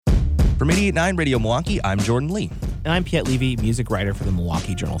From 88.9 Radio Milwaukee, I'm Jordan Lee. And I'm Piet Levy, music writer for the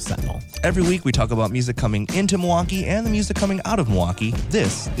Milwaukee Journal-Sentinel. Every week we talk about music coming into Milwaukee and the music coming out of Milwaukee.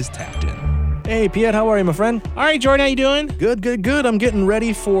 This is Tapped In. Hey, Piet, how are you, my friend? All right, Jordan, how you doing? Good. I'm getting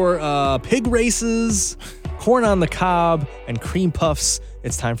ready for pig races, corn on the cob, and cream puffs.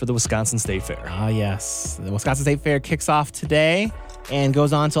 It's time for the Wisconsin State Fair. Ah, yes. The Wisconsin State Fair kicks off today and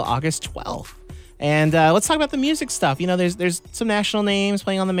goes on until August 12th. And let's talk about the music stuff. You know, there's some national names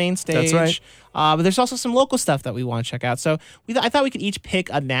playing on the main stage. That's right. But there's also some local stuff that we want to check out. So I thought we could each pick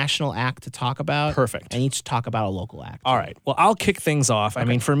a national act to talk about. Perfect. And each talk about a local act. All right. Well, I'll kick things off. Okay. I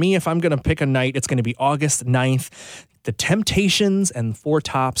mean, for me, if I'm going to pick a night, it's going to be August 9th. The Temptations and Four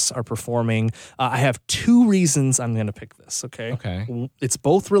Tops are performing. I have two reasons I'm going to pick this, okay? Okay. It's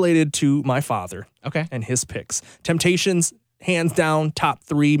both related to my father and his picks. Temptations, hands down, top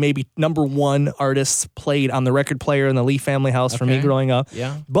three, maybe number one artists played on the record player in the Lee family house for me growing up.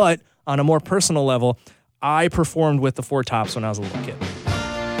 Yeah. But on a more personal level, I performed with the Four Tops when I was a little kid.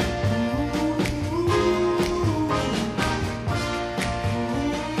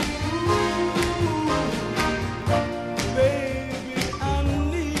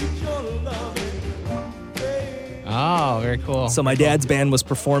 Oh, very cool. So my dad's band was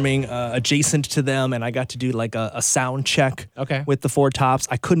performing adjacent to them, and I got to do like a sound check with the Four Tops.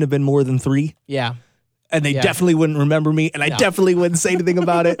 I couldn't have been more than three. Yeah. And they definitely wouldn't remember me, and I definitely wouldn't say anything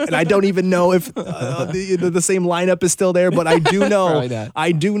about it. And I don't even know if the same lineup is still there, but I do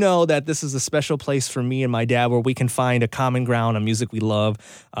know that this is a special place for me and my dad where we can find a common ground on music we love.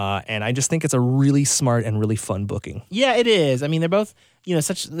 And I just think it's a really smart and really fun booking. Yeah, it is. I mean, they're both, there's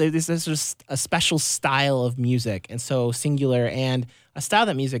just a special style of music, and so singular, and a style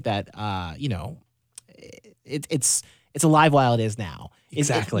of music that, it's alive while it is now.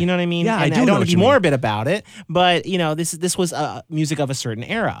 Exactly. You know what I mean? Yeah, and I don't know want what to you be mean. morbid about it, but this was music of a certain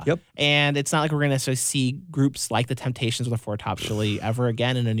era. Yep. And it's not like we're going to necessarily see groups like the Temptations or the Four Tops really ever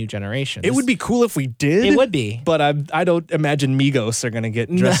again in a new generation. It would be cool if we did. It would be. But I don't imagine Migos are going to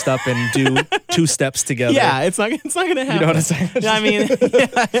get dressed up and do two steps together. Yeah, it's not going to happen. You know what I'm saying? I mean,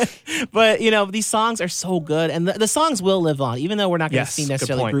 yeah. But these songs are so good, and the songs will live on, even though we're not going to see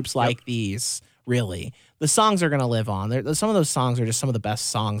necessarily groups like these. Really, the songs are going to live on. Some of those songs are just some of the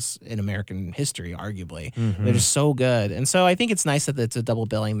best songs in American history, arguably. Mm-hmm. They're just so good. And so I think it's nice that it's a double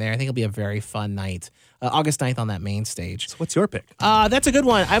billing there. I think it'll be a very fun night. August 9th on that main stage. So what's your pick? That's a good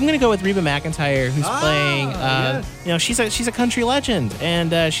one. I'm going to go with Reba McEntire, who's playing, she's a country legend,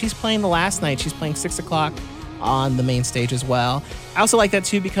 and she's playing the last night. She's playing 6 o'clock on the main stage as well. I also like that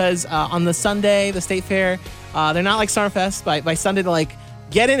too because on the Sunday, the State Fair, they're not like Summerfest. By Sunday, they're like,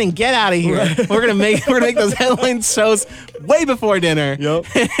 get in and get out of here. Right. We're gonna make those headline shows way before dinner. Yep.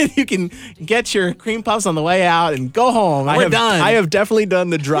 And you can get your cream puffs on the way out and go home. We're done. I have definitely done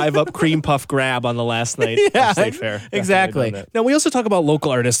the drive-up cream puff grab on the last night of State Fair. Exactly. Now, we also talk about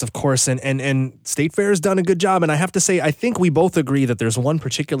local artists, of course, and State Fair has done a good job. And I have to say, I think we both agree that there's one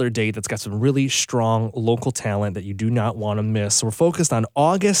particular date that's got some really strong local talent that you do not want to miss. So we're focused on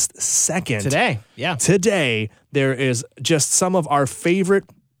August 2nd. Today. Yeah. Today, there is just some of our favorite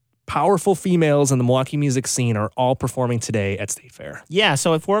powerful females in the Milwaukee music scene are all performing today at State Fair. Yeah,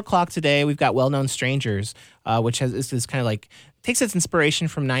 so at 4 o'clock today, we've got Well Known Strangers, which is kind of like takes its inspiration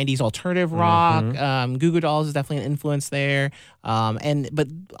from 90s alternative rock. Goo Goo Dolls is definitely an influence there, but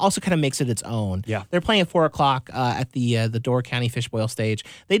also kind of makes it its own. Yeah. They're playing at 4 o'clock at the Door County Fishboil stage.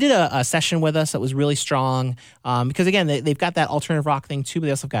 They did a session with us that was really strong because, again, they've got that alternative rock thing too, but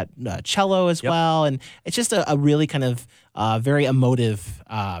they also got cello as well, and it's just a really kind of very emotive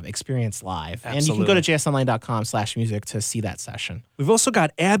experience live. Absolutely. And you can go to jsonline.com/music to see that session. We've also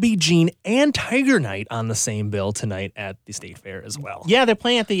got Abby Jean and Tiger Night on the same bill tonight at the State Fair as well. Yeah, they're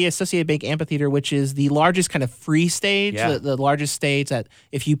playing at the Associated Bank Amphitheater, which is the largest kind of free stage, the largest stage that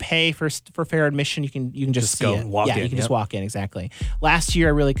if you pay for fair admission, you can just see go it. walk in. You can just walk in, exactly. Last year,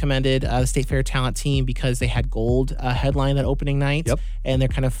 I really commended the State Fair talent team because they had gold headline that opening night, and they're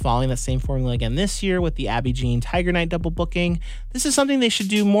kind of following that same formula again this year with the Abby Jean Tiger Night double booking. This is something they should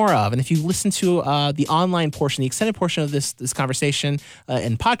do more of, and if you listen to the online portion, the extended portion of this conversation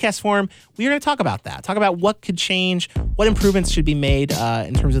in podcast form, we are going to talk about that. Talk about what could change, what improvements should be made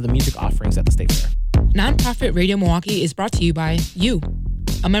in terms of the music offerings at the State Fair. Nonprofit Radio Milwaukee is brought to you by you.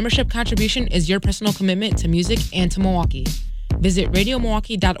 A membership contribution is your personal commitment to music and to Milwaukee. Visit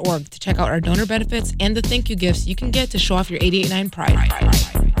radiomilwaukee.org to check out our donor benefits and the thank you gifts you can get to show off your 88.9 pride.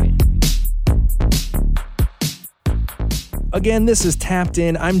 Again, this is Tapped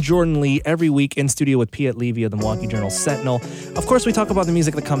In. I'm Jordan Lee, every week in studio with Piet Levy of the Milwaukee Journal-Sentinel. Of course, we talk about the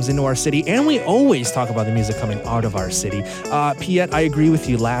music that comes into our city, and we always talk about the music coming out of our city. Piet, I agree with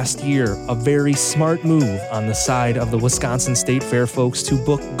you. Last year, a very smart move on the side of the Wisconsin State Fair folks to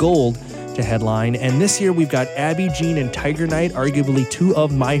book Gold to headline. And this year, we've got Abby Jean and Tiger Night, arguably two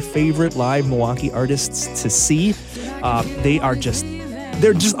of my favorite live Milwaukee artists to see.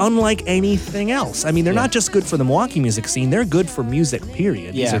 They're just unlike anything else. I mean, they're not just good for the Milwaukee music scene, they're good for music,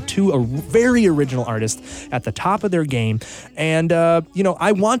 period. These are two very original artists at the top of their game. And,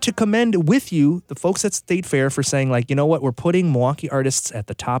 I want to commend with you the folks at State Fair for saying, like, you know what, we're putting Milwaukee artists at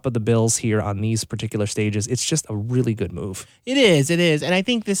the top of the bills here on these particular stages. It's just a really good move. It is. And I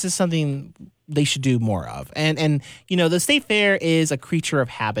think this is something they should do more of. And the State Fair is a creature of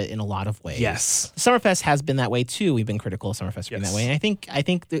habit in a lot of ways. Yes. Summerfest has been that way too. We've been critical of Summerfest being that way. And I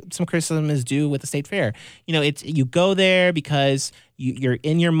think that some criticism is due with the State Fair. You go there because you're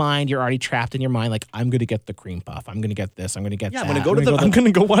in your mind, you're already trapped in your mind, like, I'm going to get the cream puff. I'm going to get this. I'm going to get that. I'm going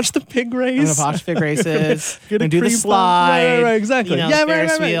to go watch the pig race. I'm going to watch pig races. I'm going to do the slide. Right, exactly.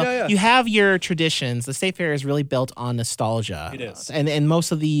 Ferris wheel. You have your traditions. The State Fair is really built on nostalgia. It is. And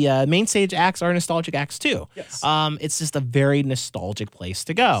most of the main stage acts are nostalgic acts too. Yes. It's just a very nostalgic place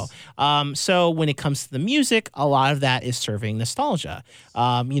to go. So when it comes to the music, a lot of that is serving nostalgia.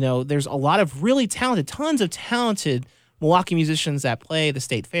 There's a lot of really talented, tons of talented Milwaukee musicians that play the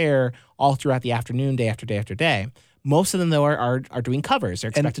State Fair all throughout the afternoon, day after day after day. Most of them, though, are doing covers. They're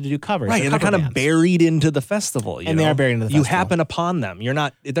expected to do covers. Right, and they're kind of buried into the festival. They are buried into the festival. You happen upon them. They're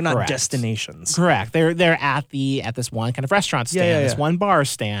not destinations. Correct. They're at this one kind of restaurant stand, this one bar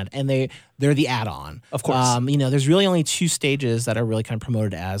stand, and they're the add-on. Of course. There's really only two stages that are really kind of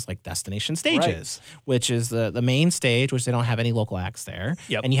promoted as like destination stages, which is the main stage, which they don't have any local acts there.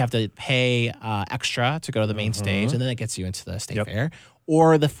 Yep. And you have to pay extra to go to the main stage, and then it gets you into the State Fair.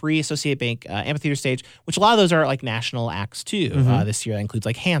 Or the free Associated Bank amphitheater stage, which a lot of those are like national acts too. This year that includes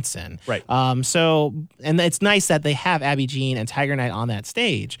like Hanson. Right. And it's nice that they have Abby Jean and Tiger Night on that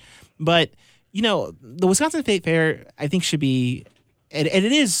stage. But, the Wisconsin State Fair, I think, should be, and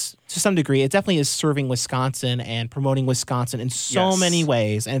it is to some degree, it definitely is serving Wisconsin and promoting Wisconsin in so many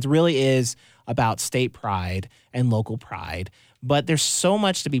ways. And it really is about state pride and local pride. But there's so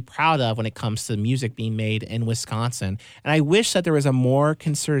much to be proud of when it comes to music being made in Wisconsin. And I wish that there was a more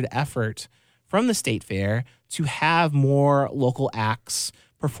concerted effort from the State Fair to have more local acts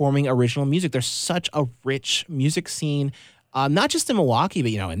performing original music. There's such a rich music scene, not just in Milwaukee,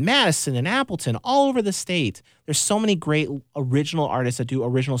 but in Madison and Appleton, all over the state. There's so many great original artists that do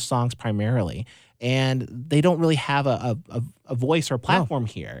original songs primarily. And they don't really have a voice or a platform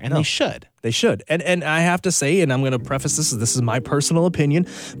here, and they should. They should. And I have to say, and I'm going to preface this is my personal opinion,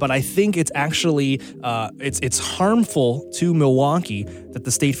 but I think it's actually, it's harmful to Milwaukee that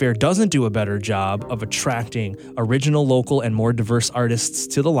the State Fair doesn't do a better job of attracting original, local, and more diverse artists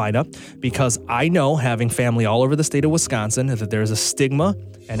to the lineup, because I know, having family all over the state of Wisconsin, that there's a stigma,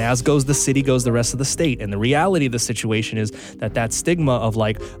 and as goes the city, goes the rest of the state. And the reality of the situation is that stigma of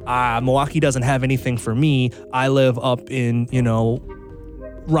like, Milwaukee doesn't have anything for me. I live up in,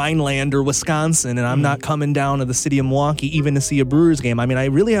 Rhineland or Wisconsin, and I'm not coming down to the city of Milwaukee even to see a Brewers game. I mean, I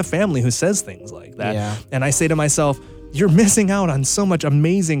really have family who says things like that. Yeah. And I say to myself, you're missing out on so much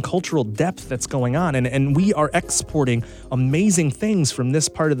amazing cultural depth that's going on. And we are exporting amazing things from this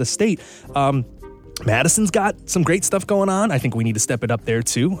part of the state. Madison's got some great stuff going on. I think we need to step it up there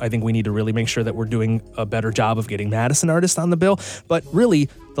too. I think we need to really make sure that we're doing a better job of getting Madison artists on the bill. But really,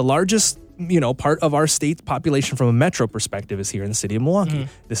 the largest part of our state's population from a metro perspective is here in the city of Milwaukee.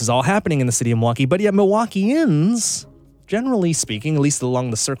 This is all happening in the city of Milwaukee, but yet Milwaukeeans, generally speaking, at least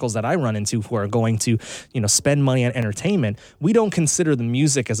along the circles that I run into who are going to, spend money on entertainment, we don't consider the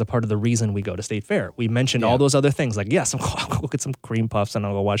music as a part of the reason we go to State Fair. We mentioned all those other things like, yes, I'll go get some cream puffs and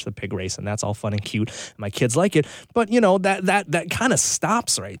I'll go watch the pig race, and that's all fun and cute. My kids like it. But, that kind of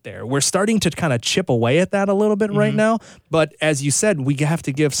stops right there. We're starting to kind of chip away at that a little bit right now. But as you said, we have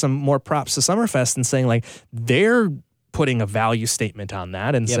to give some more props to Summerfest and saying like they're putting a value statement on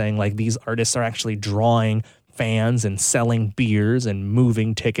that and saying like these artists are actually drawing fans and selling beers and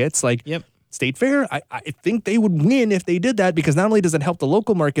moving tickets. Like State Fair, I think they would win if they did that, because not only does it help the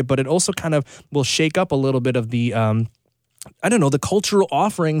local market, but it also kind of will shake up a little bit of the I don't know, the cultural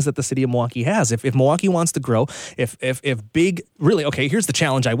offerings that the city of Milwaukee has. If Milwaukee wants to grow, if big, really, okay, here's the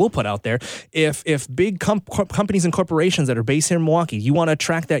challenge I will put out there. If big companies and corporations that are based here in Milwaukee, you want to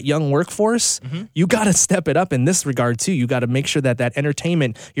attract that young workforce, you got to step it up in this regard too. You got to make sure that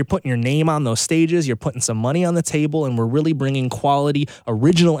entertainment, you're putting your name on those stages, you're putting some money on the table, and we're really bringing quality,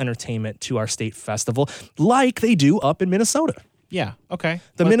 original entertainment to our state festival like they do up in Minnesota. Yeah, okay.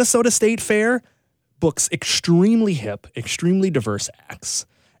 The Minnesota State Fair books extremely hip, extremely diverse acts.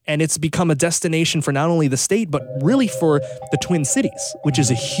 And it's become a destination for not only the state, but really for the Twin Cities, which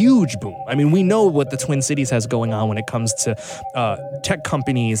is a huge boom. I mean, we know what the Twin Cities has going on when it comes to tech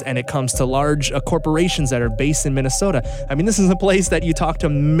companies and it comes to large corporations that are based in Minnesota. I mean, this is a place that you talk to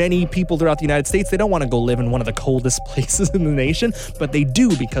many people throughout the United States. They don't want to go live in one of the coldest places in the nation, but they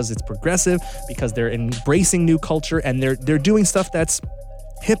do because it's progressive, because they're embracing new culture, and they're doing stuff that's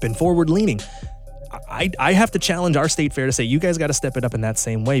hip and forward-leaning. I have to challenge our state fair to say, you guys got to step it up in that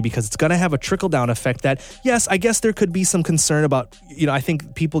same way, because it's going to have a trickle-down effect that, yes, I guess there could be some concern about, I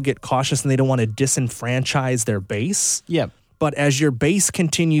think people get cautious and they don't want to disenfranchise their base. Yeah. But as your base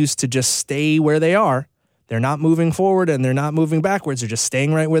continues to just stay where they are, they're not moving forward and they're not moving backwards, they're just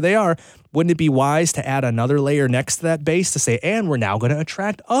staying right where they are. Wouldn't it be wise to add another layer next to that base to say, and we're now going to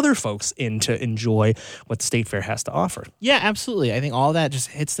attract other folks in to enjoy what the State Fair has to offer? Yeah, absolutely. I think all that just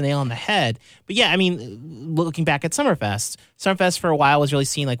hits the nail on the head. But yeah, I mean, looking back at Summerfest for a while was really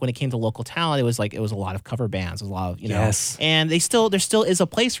seen, like when it came to local talent, it was a lot of cover bands, it was a lot of, Yes. And there still is a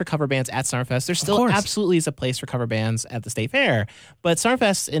place for cover bands at Summerfest. There still absolutely is a place for cover bands at the State Fair. But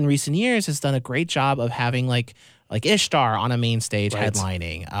Summerfest in recent years has done a great job of having like Ishtar on a main stage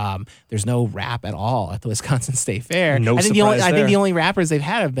headlining. There's no rap at all at the Wisconsin State Fair. I think the only rappers they've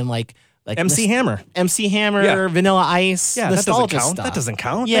had have been like MC Hammer, Vanilla Ice, nostalgia stuff. That doesn't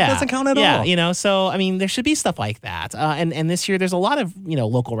count. Yeah. That doesn't count at all. Yeah, so I mean, there should be stuff like that. And this year, there's a lot of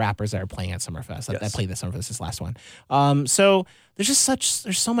local rappers that are playing at Summerfest. That played at Summerfest this last one. So there's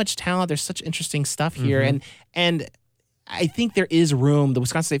so much talent. There's such interesting stuff here, and I think there is room. The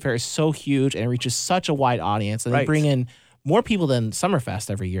Wisconsin State Fair is so huge and it reaches such a wide audience, and they bring in more people than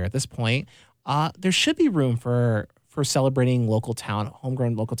Summerfest every year at this point. There should be room for celebrating local talent,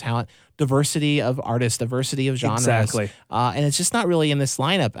 homegrown local talent, diversity of artists, diversity of genres. Exactly. And it's just not really in this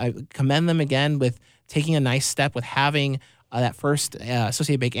lineup. I commend them again with taking a nice step with having that first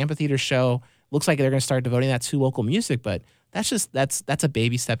Associated Bank Amphitheater show. Looks like they're going to start devoting that to local music, but that's a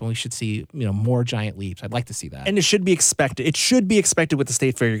baby step, and we should see more giant leaps. I'd like to see that. And it should be expected. It should be expected with the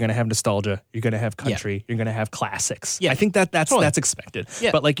State Fair. You're going to have nostalgia. You're going to have country. You're going to have classics. Yeah. I think that's expected.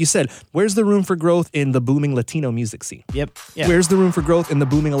 Yeah. But like you said, where's the room for growth in the booming Latino music scene? Yep. Yeah. Where's the room for growth in the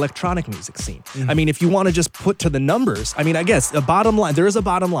booming electronic music scene? I mean, if you want to just put to the numbers, I mean, I guess a bottom line. There is a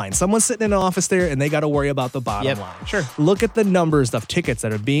bottom line. Someone's sitting in an office there, and they got to worry about the bottom line. Sure. Look at the numbers of tickets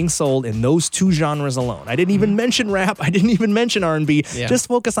that are being sold in those two genres alone. I didn't even mention rap. I didn't even mention R&B. Yeah. Just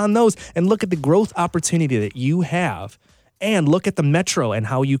focus on those and look at the growth opportunity that you have, and look at the Metro and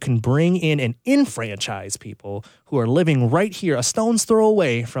how you can bring in and enfranchise people who are living right here, a stone's throw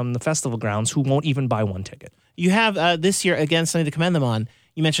away from the festival grounds, who won't even buy one ticket. You have this year, again, something to commend them on.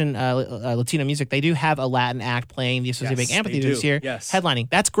 You mentioned Latino music. They do have a Latin act playing the Associated Bank Amphitheater this year, headlining.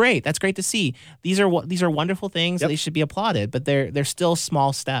 That's great. That's great to see. These are wonderful things. They should be applauded, but they're still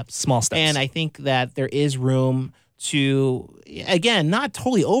small steps. Small steps. And I think that there is room to, again, not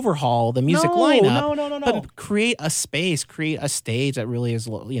totally overhaul the music lineup, No. but create a space, create a stage that really is,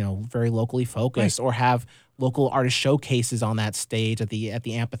 very locally focused, or have local artist showcases on that stage at the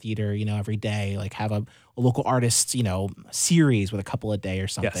amphitheater, every day. Like have a local artist, series with a couple a day or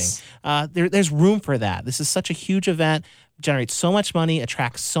something. Yes. There's room for that. This is such a huge event, generates so much money,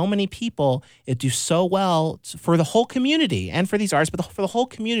 attracts so many people. It do so well for the whole community and for these artists, but for the whole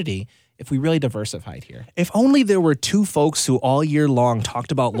community, if we really diversified here. If only there were two folks who all year long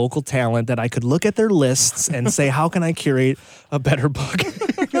talked about local talent that I could look at their lists and say, how can I curate a better book?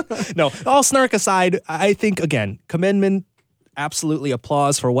 No, all snark aside, I think, again, commendment, absolutely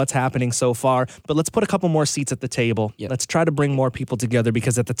applause for what's happening so far, but let's put a couple more seats at the table. Yep. Let's try to bring more people together,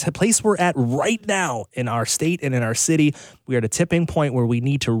 because at the place we're at right now in our state and in our city, we are at a tipping point where we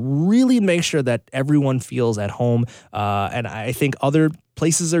need to really make sure that everyone feels at home. And I think other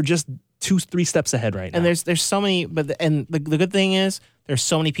places are just 2-3 steps ahead right now. And there's so many, the good thing is There's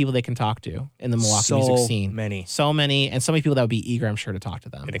so many people they can talk to in the Milwaukee music scene. So many, and so many people that would be eager, I'm sure, to talk to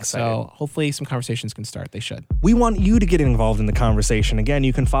them. And excited. So hopefully some conversations can start. They should. We want you to get involved in the conversation. Again,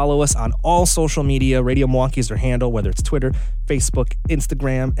 you can follow us on all social media. Radio Milwaukee is their handle, whether it's Twitter, Facebook,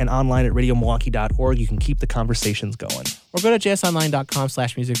 Instagram, and online at radiomilwaukee.org. You can keep the conversations going. Or go to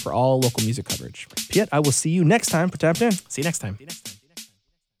jsonline.com/music for all local music coverage. Piet, I will see you next time for Tapped In. See you next time.